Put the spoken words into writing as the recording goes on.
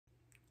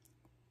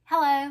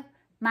Hello,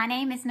 my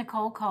name is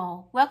Nicole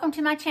Cole. Welcome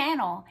to my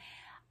channel.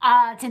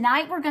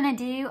 Tonight we're going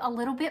to do a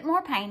little bit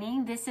more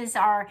painting. This is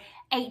our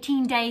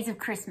 18 days of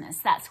Christmas.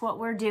 That's what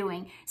we're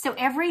doing. So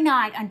every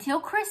night until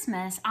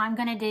Christmas, I'm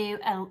going to do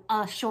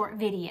a short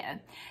video.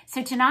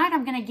 So tonight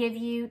I'm going to give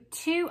you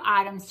 2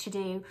 items to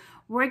do.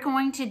 We're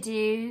going to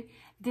do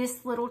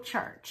this little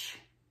church.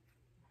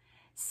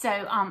 So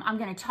I'm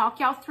going to talk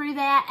y'all through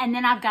that. And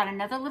then I've got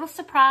another little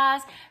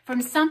surprise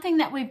from something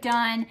that we've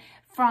done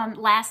from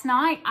last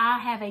night. I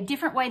have a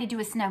different way to do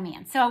a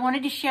snowman. So I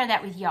wanted to share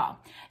that with y'all.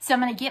 So I'm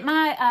going to get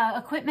my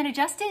equipment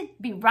adjusted.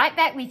 Be right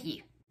back with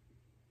you.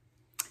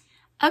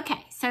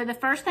 Okay, so the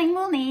first thing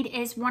we'll need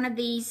is one of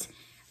these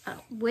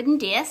wooden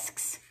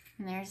discs.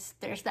 And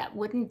there's that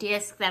wooden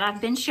disc that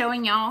I've been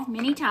showing y'all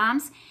many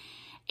times.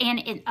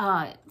 And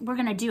we're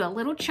going to do a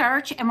little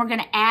church, and we're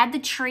going to add the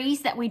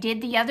trees that we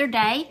did the other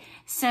day.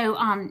 So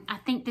I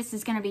think this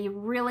is going to be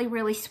really,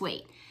 really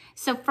sweet.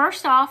 So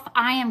first off,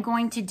 I am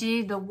going to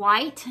do the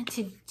white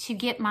to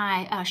get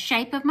my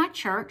shape of my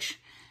church.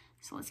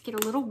 So let's get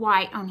a little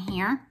white on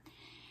here.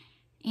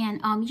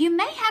 And you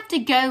may have to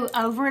go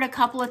over it a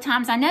couple of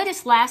times. I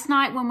noticed last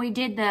night when we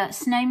did the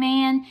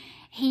snowman,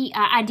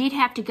 I did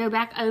have to go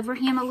back over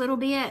him a little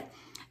bit.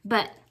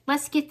 But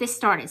let's get this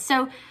started.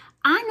 So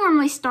I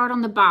normally start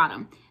on the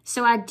bottom.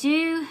 So I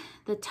do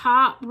the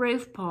top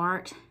roof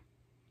part.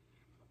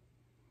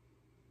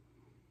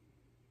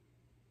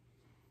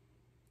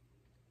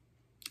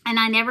 And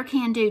I never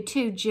can do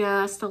 2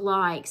 just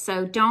alike,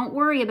 so don't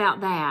worry about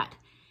that.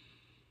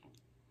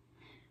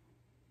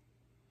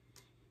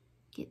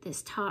 Get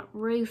this top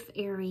roof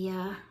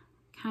area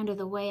kind of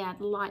the way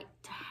I'd like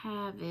to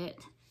have it.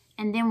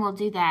 And then we'll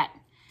do that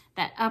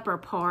upper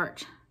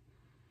part.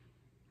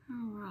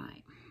 All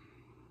right.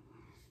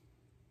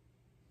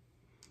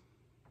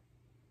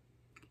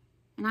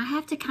 And I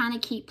have to kind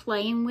of keep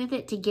playing with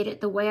it to get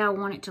it the way I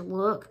want it to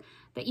look.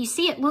 But you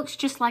see, it looks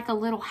just like a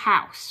little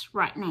house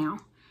right now.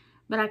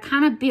 But I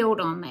kind of build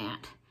on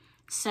that.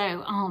 So,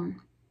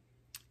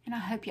 and I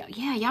hope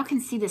y'all can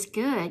see this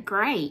good.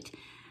 Great.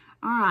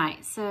 All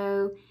right,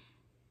 so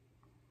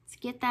let's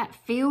get that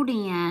filled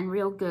in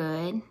real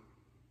good.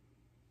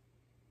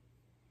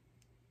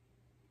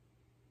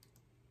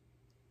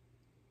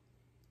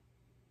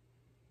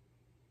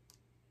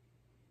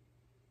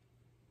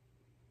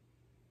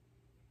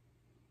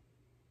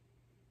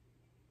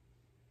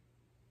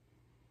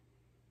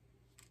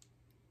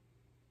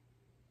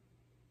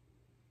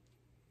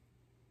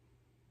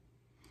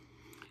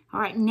 All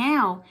right,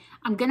 now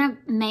I'm gonna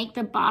make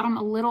the bottom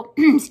a little,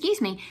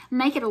 excuse me,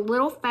 make it a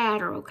little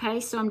fatter, okay?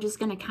 So I'm just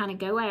gonna kind of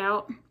go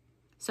out.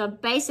 So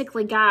I've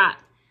basically got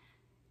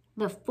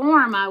the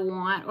form I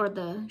want, or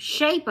the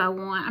shape I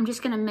want. I'm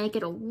just gonna make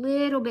it a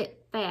little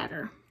bit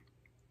fatter.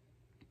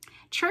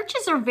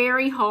 Churches are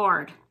very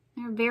hard.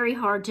 They're very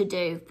hard to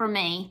do for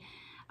me.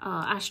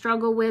 I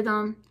struggle with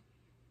them.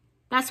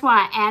 That's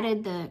why I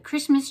added the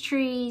Christmas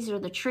trees or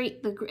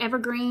the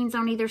evergreens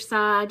on either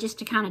side, just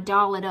to kind of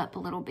doll it up a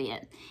little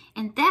bit.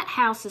 And that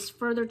house is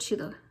further to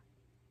the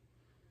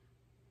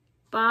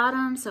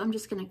bottom, so I'm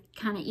just going to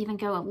kind of even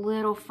go a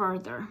little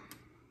further.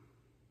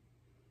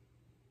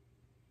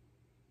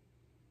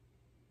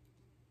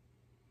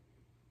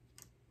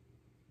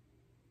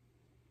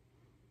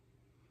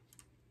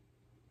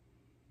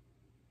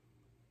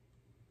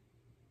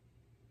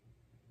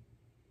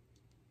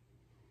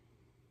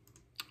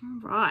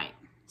 All right.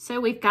 So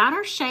we've got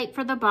our shape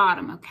for the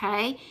bottom,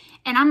 okay?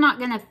 And I'm not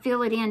gonna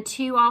fill it in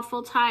too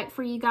awful tight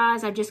for you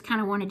guys. I just kind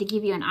of wanted to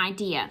give you an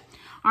idea.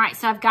 All right,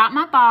 so I've got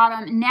my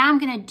bottom. Now I'm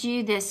gonna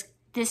do this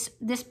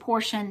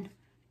portion,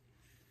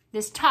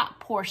 this top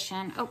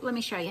portion. Oh, let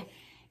me show you.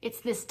 It's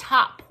this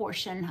top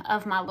portion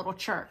of my little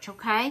church,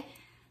 okay?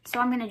 So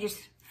I'm gonna just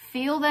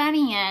fill that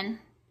in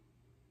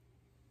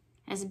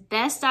as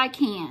best I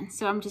can.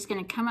 So I'm just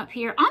gonna come up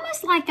here,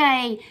 almost like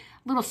a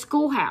little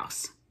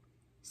schoolhouse.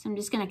 So I'm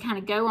just gonna kind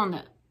of go on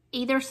the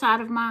either side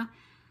of my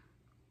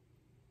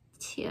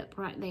tip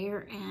right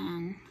there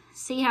and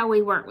see how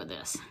we work with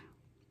this.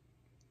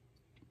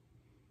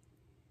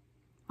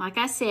 Like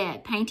I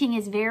said, painting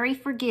is very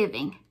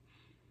forgiving.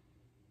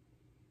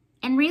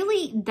 And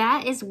really,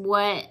 that is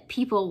what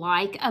people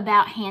like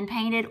about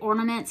hand-painted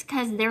ornaments,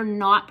 because they're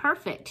not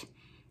perfect.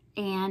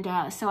 And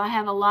so I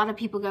have a lot of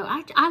people go,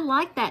 I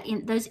like that,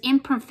 those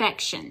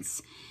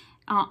imperfections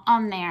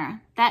on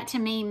there. That to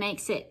me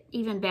makes it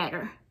even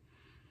better.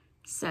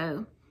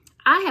 So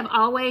I have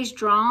always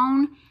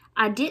drawn.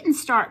 I didn't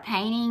start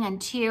painting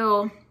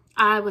until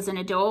I was an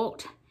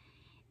adult,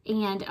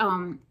 and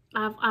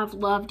I've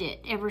loved it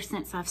ever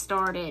since I've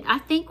started. I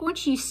think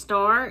once you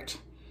start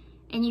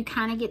and you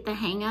kind of get the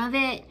hang of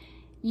it,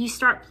 you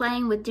start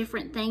playing with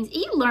different things.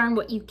 You learn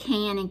what you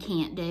can and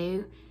can't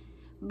do,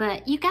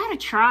 but you got to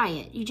try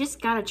it. You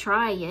just got to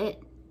try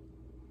it.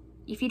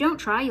 If you don't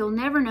try, you'll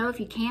never know if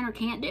you can or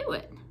can't do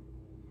it.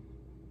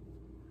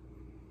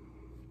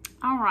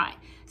 All right,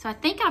 so I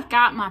think I've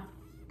got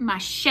my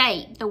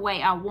shape the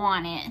way I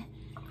want it.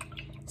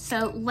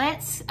 So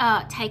let's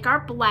take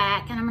our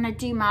black, and I'm gonna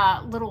do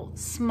my little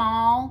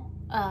small,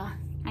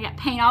 I got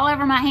paint all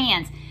over my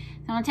hands. So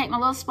I'm gonna take my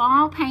little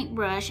small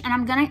paintbrush and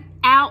I'm gonna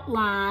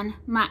outline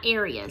my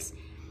areas.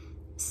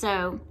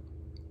 So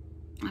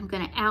I'm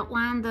gonna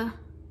outline the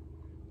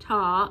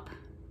top.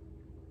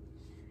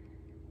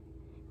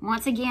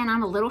 Once again,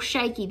 I'm a little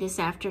shaky this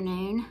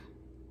afternoon.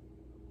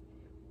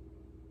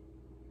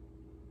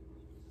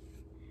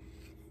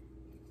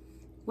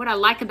 What I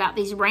like about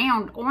these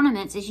round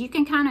ornaments is you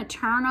can kind of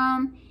turn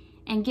them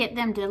and get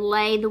them to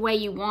lay the way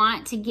you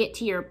want to get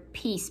to your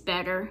piece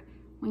better.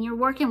 When you're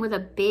working with a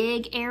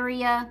big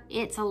area,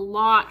 it's a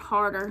lot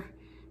harder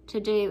to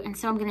do. And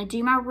so I'm gonna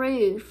do my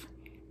roof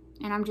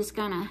and I'm just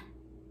gonna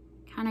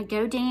kind of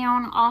go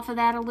down off of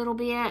that a little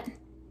bit.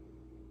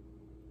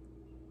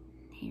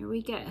 Here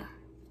we go.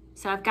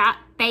 So I've got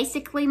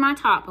basically my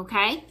top,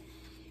 okay?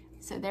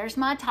 So there's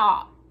my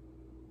top.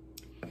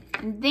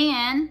 And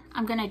then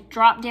I'm gonna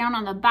drop down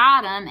on the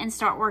bottom and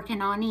start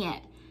working on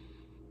it.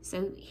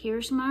 So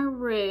here's my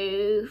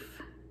roof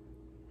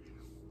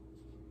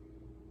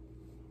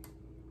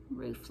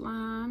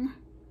line.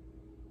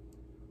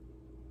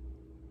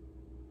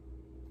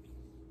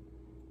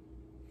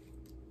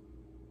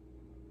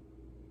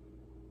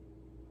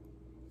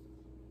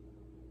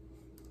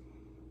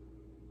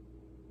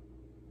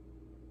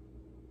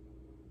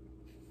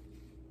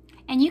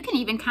 And you can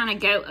even kind of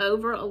go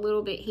over a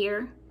little bit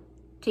here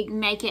to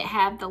make it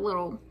have the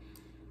little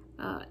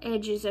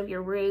edges of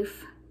your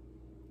roof.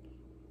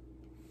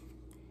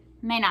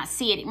 May not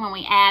see it when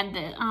we add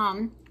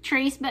the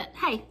trees, but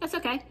hey, that's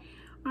okay.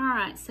 All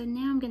right, so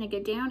now I'm gonna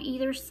go down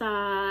either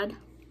side.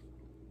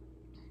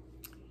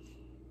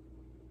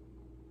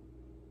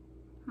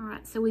 All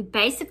right, so we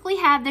basically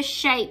have the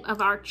shape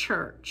of our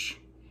church.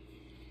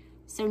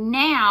 So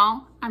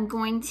now I'm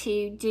going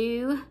to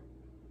do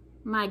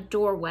my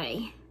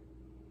doorway.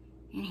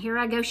 And here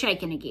I go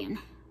shaking again.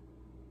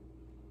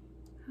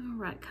 All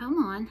right,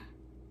 come on.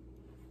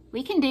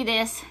 We can do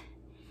this.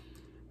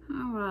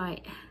 All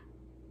right.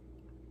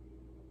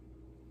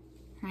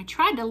 And I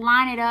tried to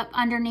line it up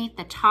underneath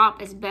the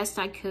top as best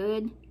I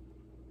could.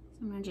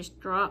 So I'm gonna just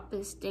drop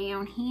this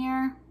down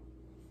here.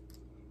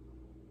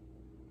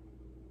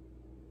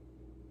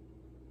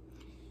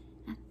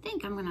 I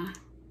think I'm gonna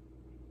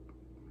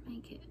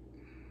make it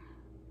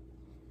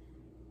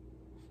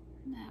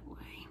that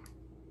way.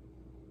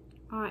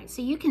 All right,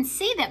 so you can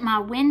see that my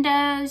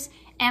windows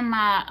and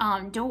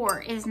my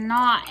door is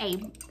not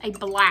a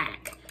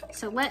black.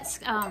 So let's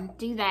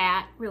do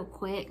that real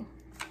quick.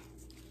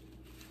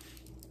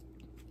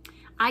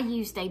 I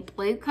used a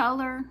blue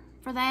color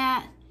for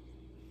that.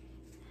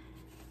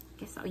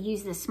 Guess I'll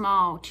use this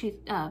small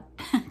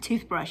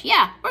toothbrush.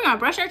 Yeah, we're gonna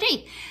brush our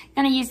teeth.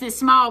 Gonna use this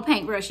small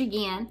paintbrush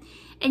again.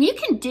 And you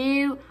can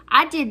do,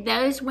 I did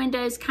those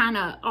windows kind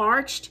of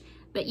arched,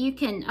 but you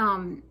can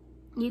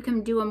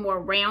do a more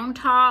round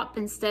top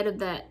instead of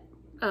that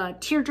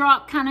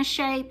teardrop kind of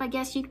shape, I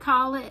guess you'd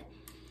call it.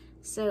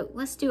 So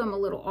let's do them a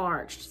little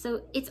arched.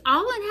 So it's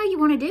all in how you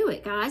want to do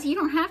it, guys. You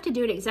don't have to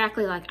do it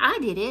exactly like I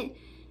did it.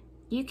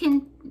 You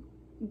can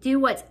do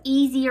what's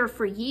easier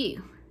for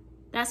you.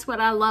 That's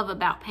what I love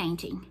about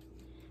painting.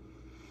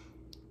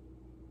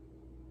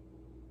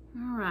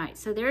 All right,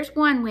 so there's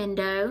one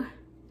window.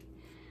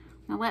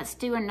 Now let's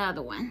do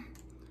another one.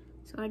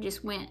 So I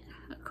just went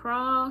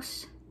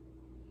across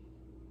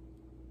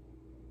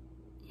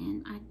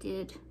and I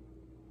did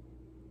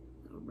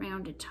a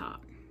rounded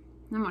top.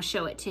 I'm gonna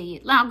show it to you.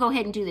 I'll go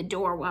ahead and do the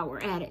door while we're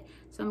at it.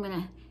 So I'm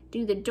gonna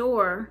do the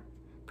door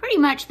pretty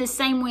much the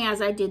same way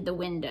as I did the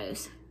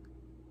windows.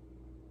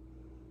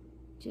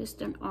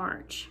 Just an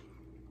arch.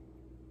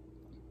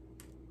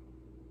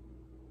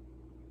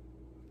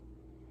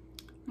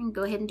 I can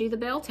go ahead and do the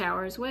bell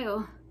tower as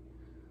well.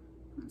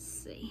 Let's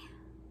see.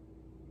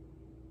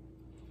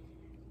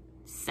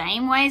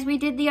 Same way as we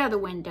did the other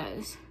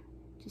windows.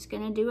 Just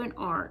gonna do an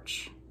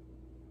arch.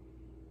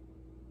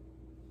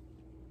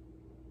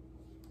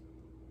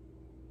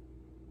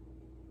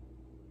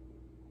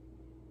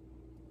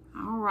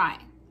 All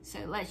right, so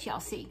let y'all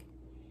see.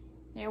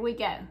 There we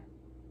go.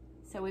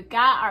 So we've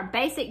got our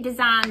basic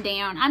design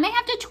down. I may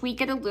have to tweak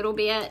it a little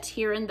bit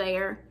here and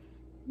there,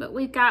 but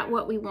we've got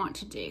what we want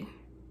to do.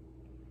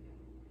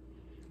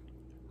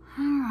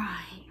 All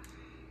right.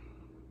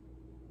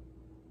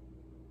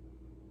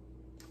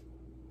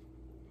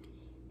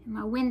 And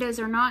my windows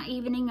are not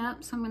evening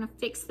up, so I'm gonna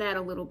fix that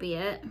a little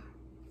bit.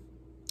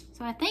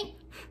 So I think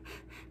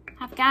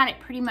I've got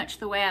it pretty much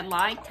the way I'd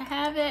like to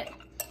have it.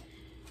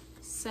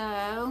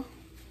 So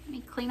let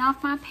me clean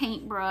off my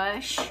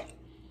paintbrush.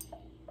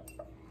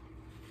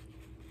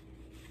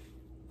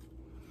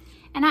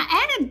 And I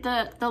added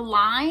the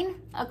line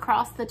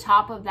across the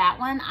top of that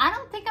one. I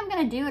don't think I'm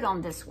gonna do it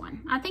on this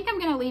one. I think I'm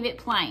gonna leave it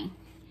plain.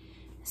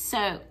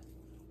 So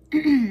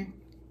now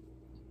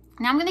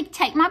I'm gonna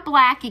take my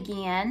black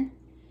again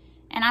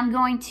and I'm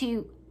going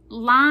to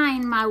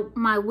line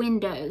my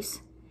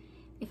windows.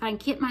 If I can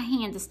get my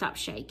hand to stop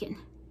shaking.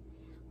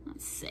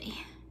 Let's see.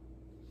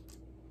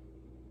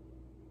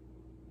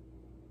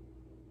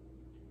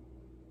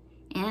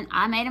 And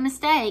I made a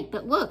mistake,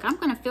 but look, I'm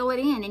gonna fill it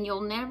in and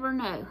you'll never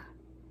know.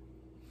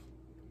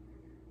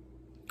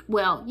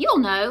 Well, you'll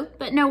know,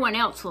 but no one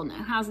else will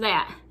know. How's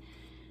that?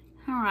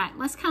 All right,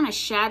 let's kind of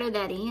shadow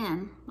that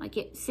in. Like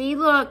it, see,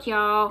 look,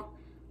 y'all.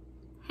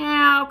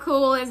 How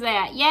cool is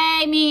that?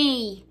 Yay,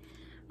 me.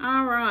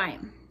 All right,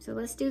 so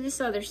let's do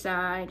this other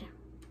side.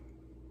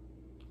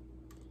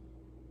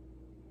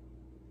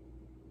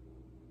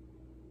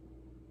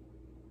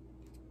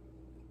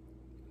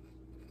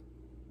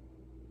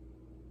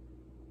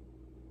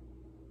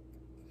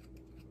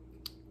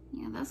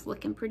 Yeah, that's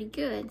looking pretty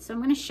good. So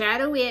I'm gonna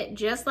shadow it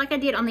just like I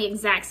did on the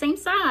exact same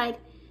side,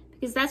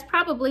 because that's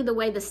probably the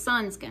way the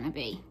sun's gonna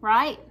be,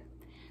 right?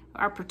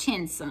 Our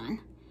pretend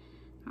sun.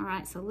 All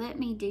right, so let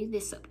me do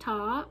this up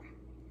top.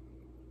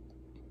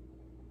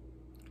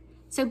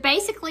 So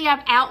basically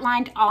I've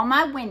outlined all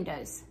my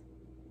windows.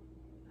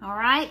 All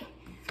right.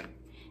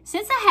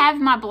 Since I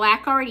have my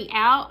black already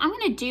out, I'm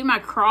gonna do my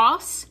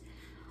cross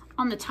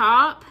on the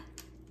top.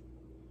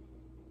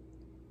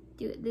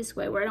 Do it this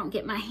way where I don't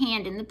get my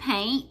hand in the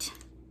paint.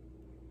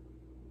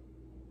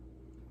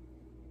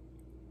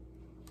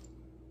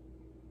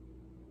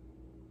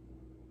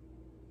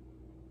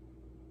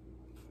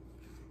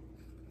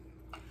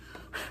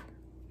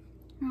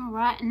 All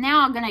right, and now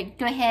I'm gonna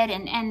go ahead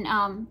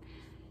and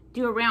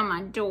do around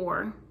my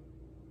door.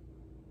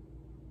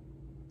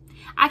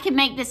 I could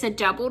make this a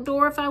double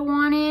door if I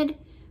wanted.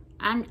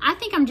 I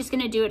think I'm just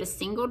gonna do it a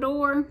single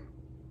door.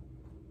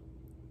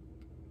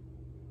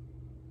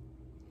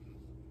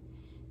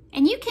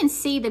 And you can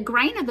see the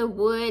grain of the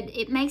wood,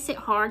 it makes it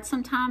hard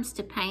sometimes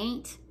to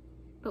paint.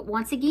 But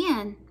once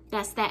again,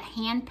 that's that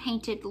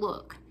hand-painted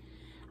look.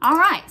 All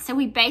right, so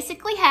we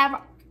basically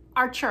have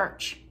our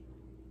church.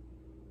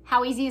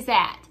 How easy is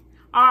that?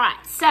 All right,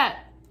 so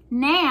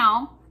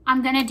now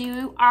I'm gonna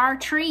do our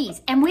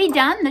trees. And we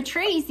done the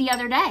trees the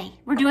other day.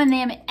 We're doing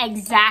them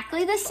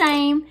exactly the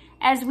same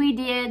as we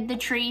did the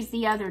trees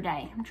the other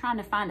day. I'm trying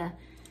to find a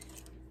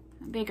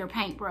bigger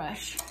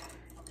paintbrush.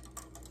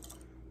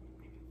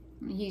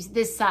 I'm gonna use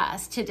this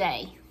size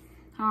today.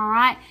 All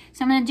right,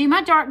 so I'm gonna do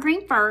my dark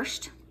green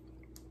first.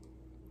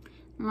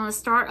 I'm gonna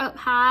start up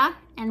high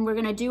and we're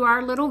gonna do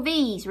our little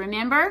V's,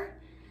 remember?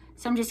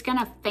 So I'm just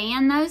gonna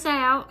fan those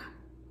out.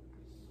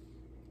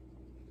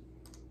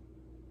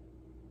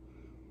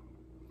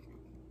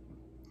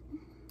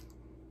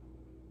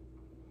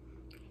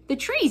 The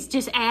trees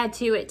just add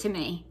to it to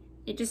me.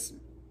 It just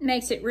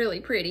makes it really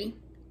pretty.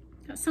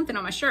 Got something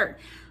on my shirt.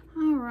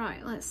 All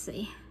right, let's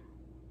see.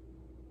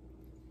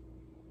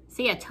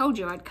 See, I told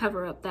you I'd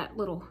cover up that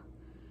little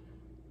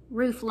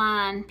roof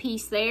line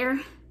piece there.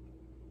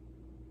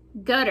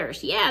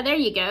 Gutters, yeah, there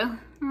you go.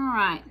 All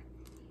right,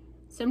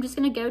 so I'm just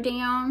gonna go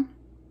down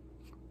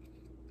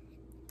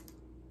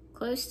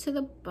close to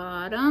the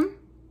bottom.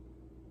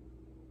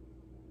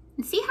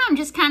 And see how I'm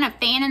just kind of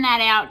fanning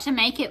that out to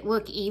make it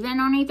look even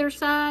on either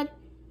side?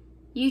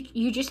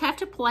 You just have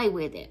to play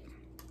with it.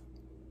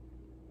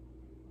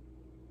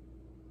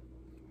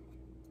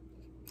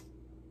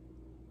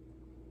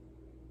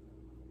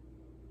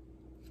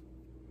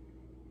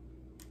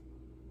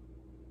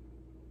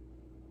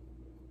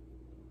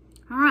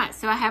 All right,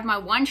 so I have my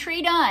one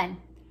tree done.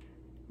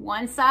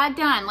 One side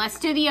done. Let's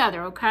do the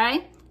other,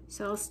 okay?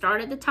 So I'll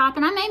start at the top,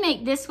 and I may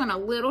make this one a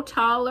little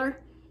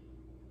taller.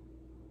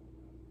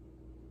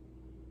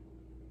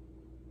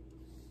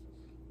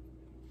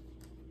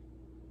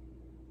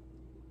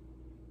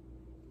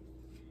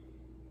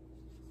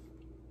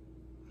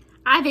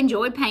 I've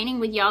enjoyed painting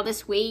with y'all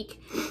this week.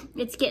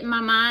 It's getting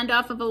my mind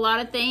off of a lot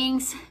of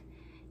things.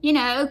 You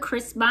know,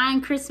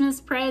 buying Christmas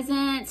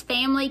presents,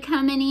 family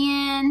coming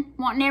in,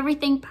 wanting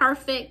everything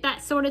perfect,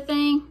 that sort of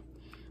thing.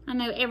 I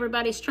know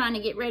everybody's trying to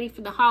get ready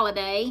for the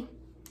holiday.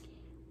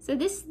 So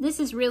this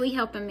is really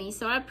helping me.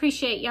 So I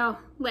appreciate y'all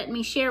letting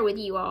me share with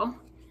you all.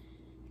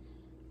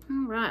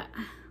 All right,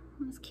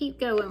 let's keep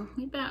going.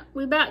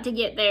 We about to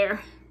get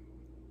there.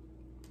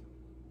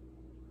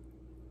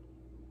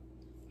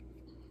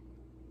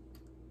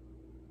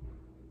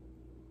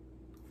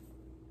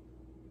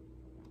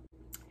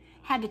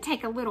 Had to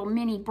take a little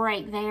mini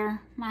break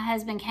there. My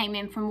husband came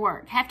in from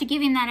work. Have to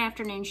give him that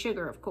afternoon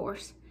sugar, of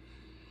course.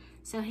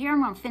 So here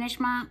I'm gonna finish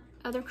my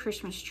other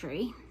Christmas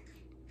tree.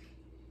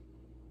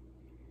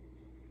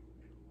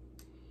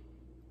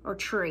 Or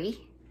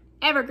tree.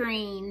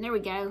 Evergreen, there we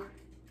go.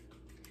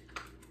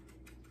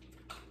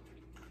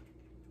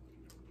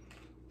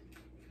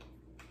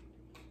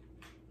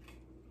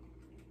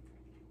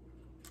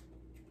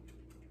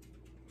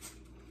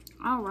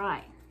 All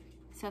right,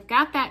 so I've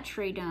got that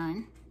tree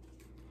done.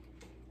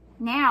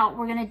 Now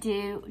we're gonna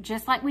do,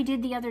 just like we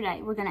did the other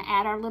day, we're gonna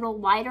add our little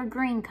lighter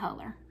green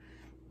color.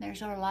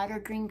 There's our lighter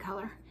green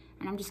color.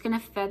 And I'm just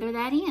gonna feather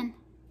that in,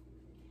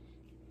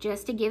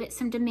 just to give it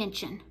some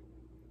dimension.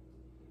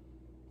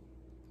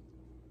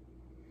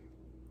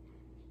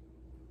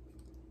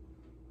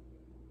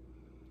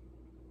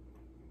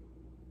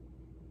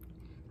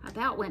 I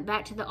about went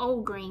back to the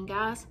old green,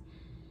 guys.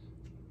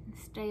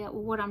 Stay up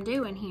with what I'm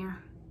doing here.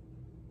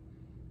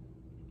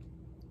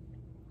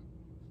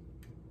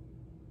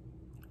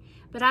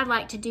 But I'd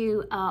like to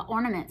do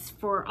ornaments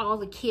for all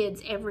the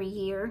kids every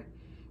year.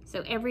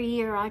 So every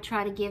year I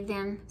try to give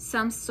them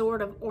some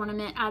sort of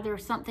ornament, either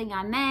something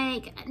I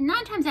make.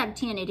 9 times out of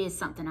 10, it is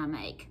something I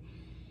make.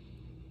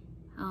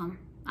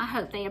 I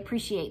hope they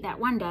appreciate that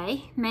one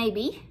day,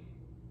 maybe.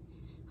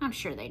 I'm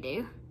sure they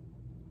do.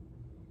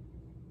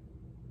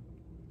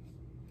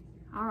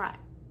 All right,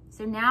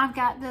 so now I've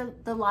got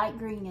the light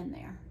green in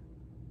there.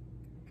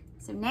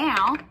 So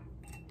now,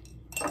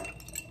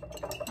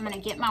 I'm gonna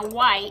get my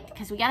white,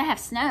 because we gotta have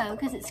snow,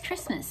 because it's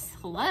Christmas.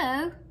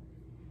 Hello?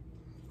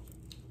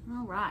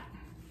 All right.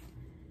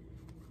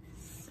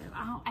 So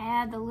I'll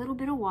add the little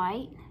bit of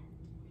white,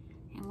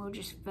 and we'll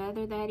just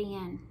feather that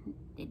in.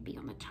 It'd be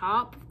on the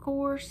top, of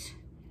course,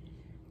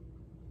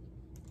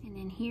 and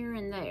then here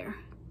and there.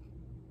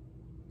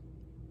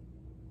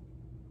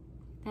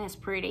 That's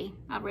pretty.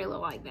 I really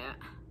like that.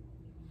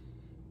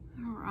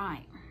 All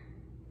right.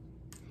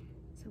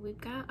 So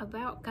we've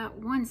got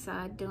one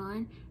side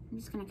done. I'm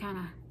just gonna kind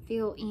of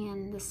fill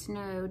in the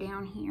snow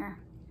down here.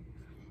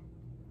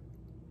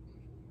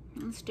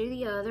 Let's do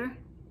the other.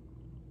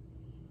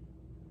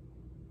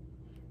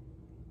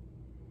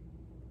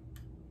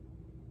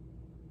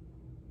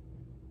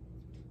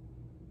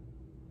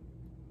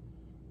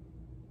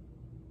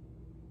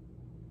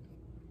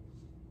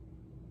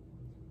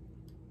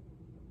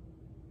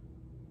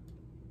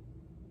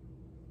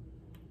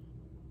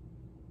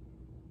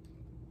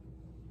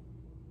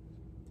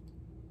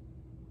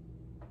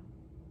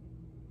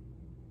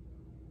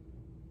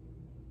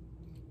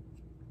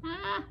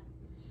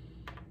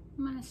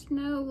 My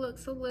snow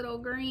looks a little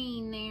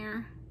green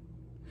there.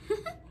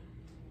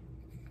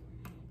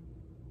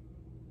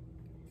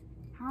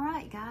 All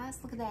right, guys,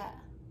 look at that.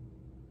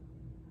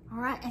 All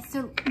right, and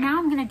so now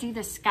I'm gonna do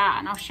the sky,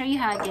 and I'll show you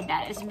how I did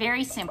that. It's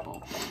very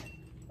simple.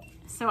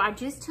 So I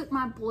just took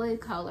my blue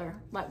color,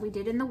 like we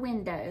did in the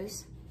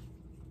windows.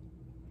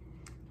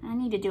 I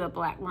need to do a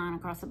black line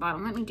across the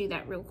bottom. Let me do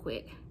that real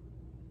quick,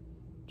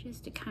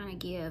 just to kind of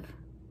give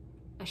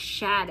a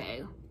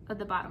shadow of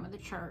the bottom of the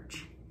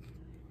church.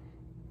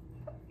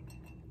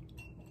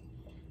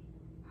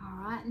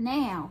 All right,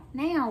 now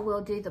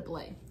we'll do the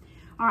blue.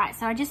 All right,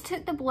 so I just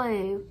took the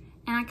blue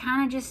and I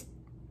kind of just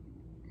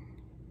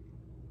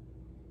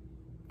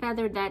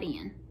feathered that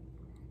in.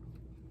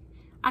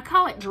 I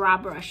call it dry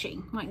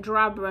brushing, like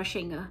dry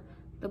brushing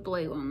the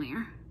blue on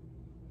there.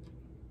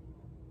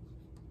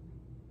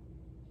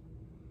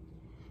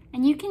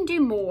 And you can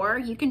do more,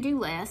 you can do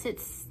less,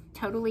 it's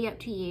totally up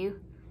to you.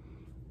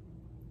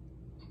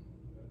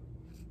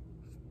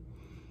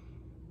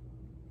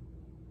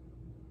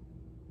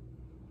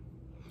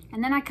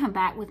 And then I come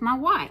back with my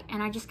white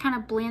and I just kind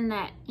of blend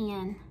that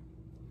in.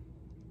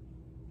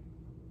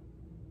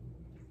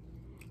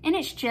 And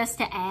it's just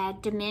to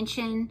add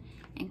dimension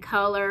and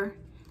color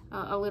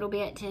a little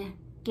bit, to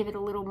give it a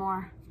little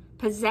more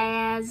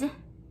pizzazz.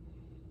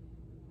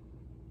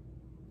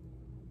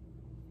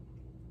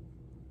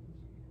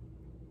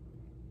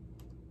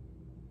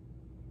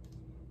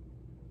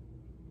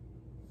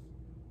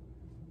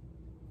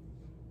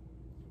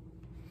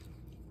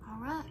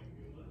 All right,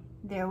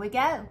 there we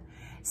go.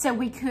 So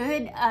we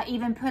could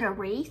even put a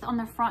wreath on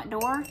the front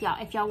door.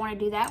 If y'all want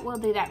to do that, we'll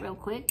do that real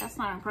quick. That's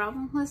not a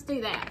problem. Let's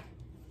do that.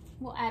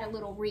 We'll add a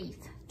little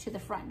wreath to the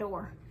front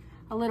door,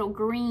 a little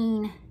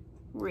green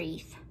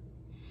wreath.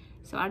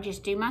 So I'll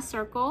just do my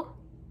circle.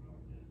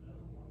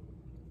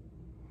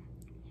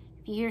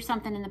 If you hear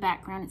something in the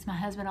background, it's my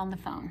husband on the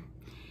phone.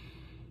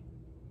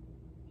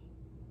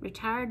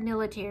 Retired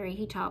military,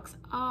 he talks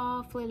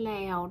awfully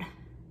loud,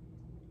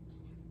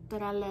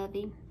 but I love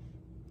him.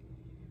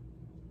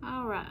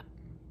 All right.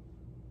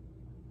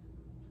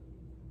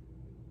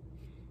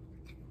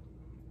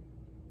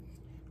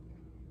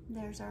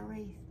 There's our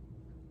wreath.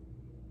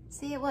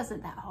 See, it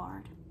wasn't that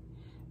hard.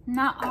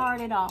 Not hard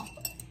at all.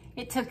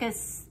 It took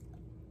us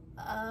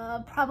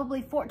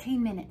probably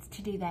 14 minutes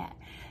to do that.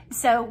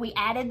 So we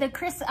added the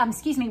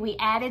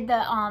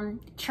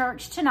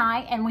church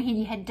tonight, and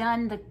we had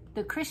done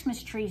the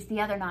Christmas trees the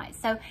other night.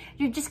 So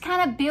you're just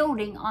kind of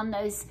building on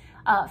those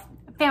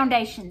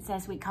foundations,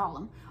 as we call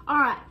them. All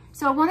right,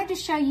 so I wanted to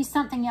show you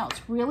something else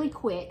really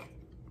quick.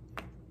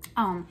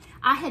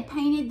 I had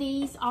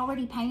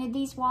already painted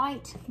these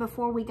white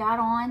before we got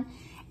on,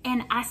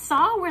 and I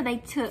saw where they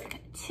took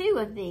 2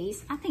 of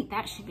these. I think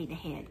that should be the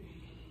head.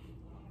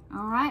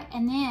 All right,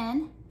 and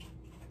then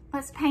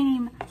let's paint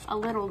him a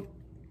little,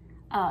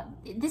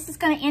 this is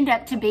gonna end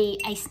up to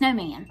be a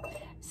snowman.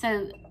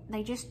 So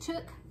they just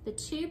took the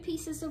 2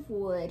 pieces of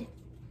wood.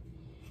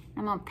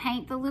 I'm gonna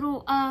paint the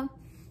little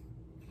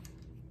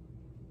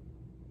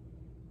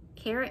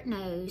carrot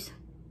nose.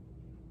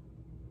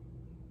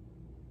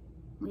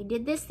 We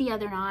did this the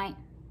other night.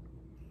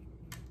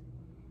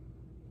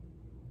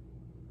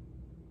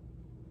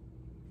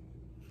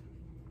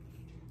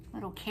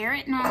 Little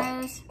carrot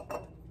nose.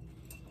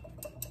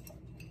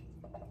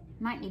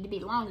 Might need to be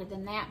longer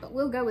than that, but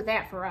we'll go with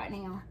that for right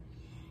now.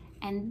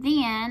 And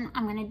then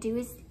I'm gonna do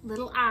his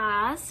little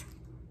eyes.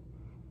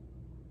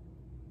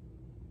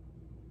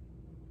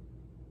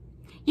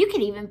 You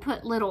could even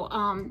put little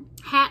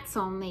hats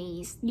on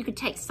these. You could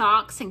take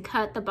socks and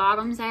cut the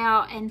bottoms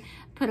out and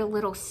put a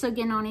little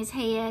suggin on his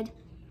head.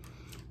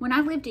 When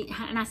I lived in,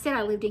 and I said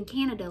I lived in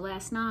Canada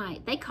last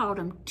night, they called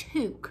them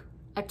toque,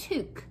 a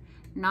toque,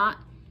 not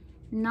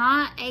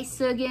a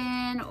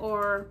suggin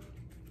or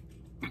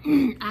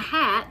a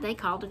hat. They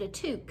called it a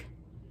toque.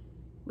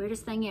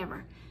 Weirdest thing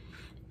ever.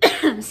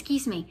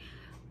 Excuse me.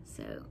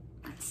 So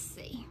let's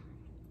see.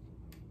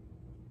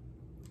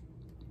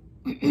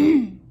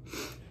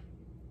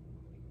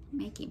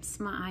 Make him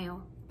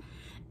smile.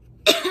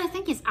 I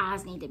think his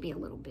eyes need to be a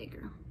little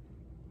bigger.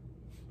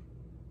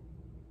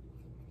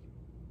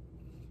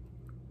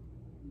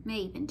 May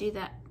even do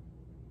that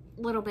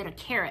little bit of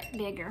carrot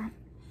bigger.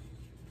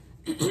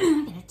 Get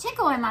a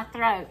tickle in my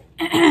throat.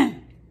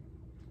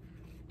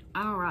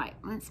 All right,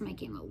 let's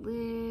make him a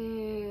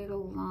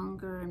little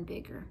longer and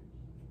bigger.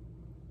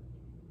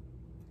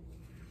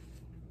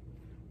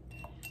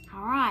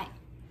 All right,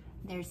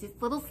 there's this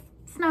little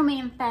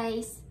snowman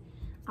face.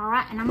 All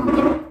right, and I'm gonna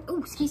get, oh,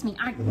 excuse me,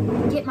 I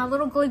get my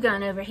little glue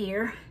gun over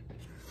here.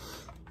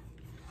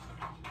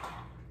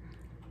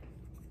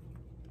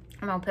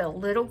 I'm gonna put a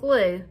little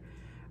glue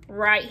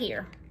right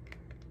here.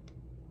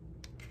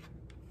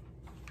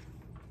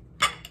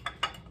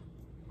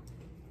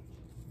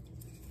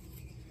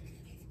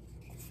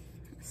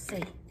 Let's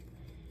see.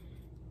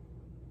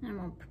 I'm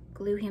gonna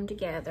glue him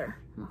together.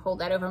 I'm gonna hold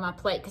that over my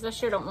plate because I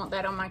sure don't want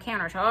that on my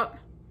countertop.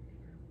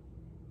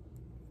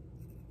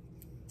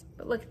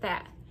 But look at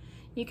that.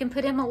 You can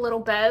put him a little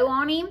bow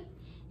on him.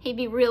 He'd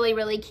be really,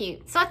 really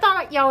cute. So I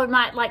thought y'all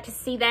might like to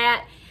see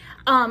that.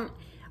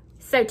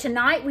 So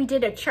tonight we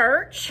did a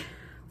church.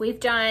 We've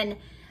done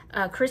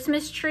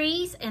Christmas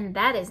trees, and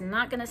that is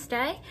not gonna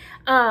stay.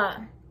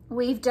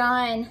 We've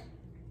done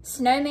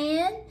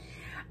snowman.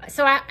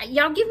 So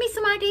y'all give me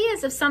some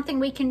ideas of something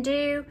we can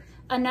do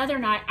another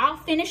night. I'll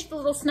finish the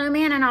little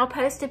snowman and I'll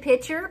post a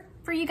picture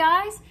for you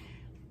guys.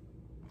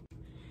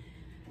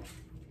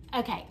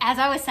 Okay, as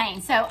I was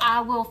saying, so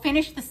I will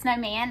finish the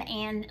snowman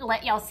and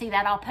let y'all see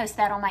that. I'll post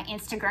that on my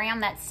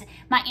Instagram.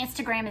 My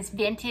Instagram is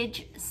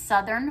Vintage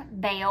Southern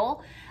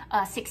Belle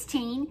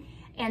 16.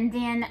 And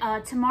then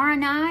tomorrow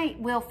night,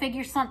 we'll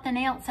figure something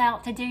else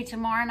out to do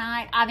tomorrow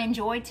night. I've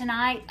enjoyed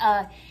tonight.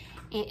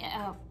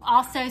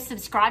 Also,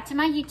 subscribe to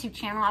my YouTube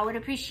channel. I would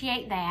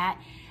appreciate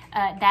that.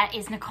 That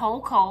is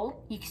Nicole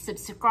Cole. You can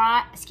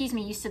subscribe,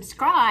 you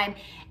subscribe,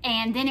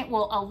 and then it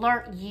will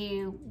alert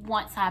you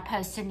once I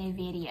post a new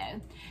video.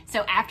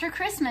 So after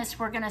Christmas,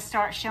 we're gonna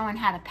start showing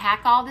how to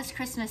pack all this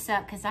Christmas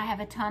up because I have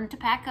a ton to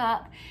pack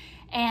up.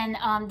 And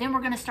then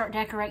we're gonna start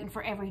decorating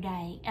for every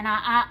day. And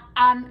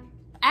I'm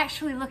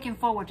actually looking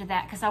forward to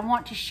that because I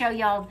want to show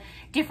y'all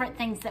different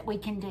things that we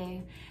can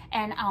do.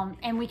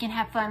 And we can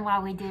have fun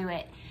while we do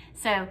it.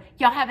 So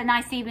y'all have a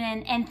nice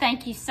evening and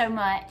thank you so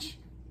much.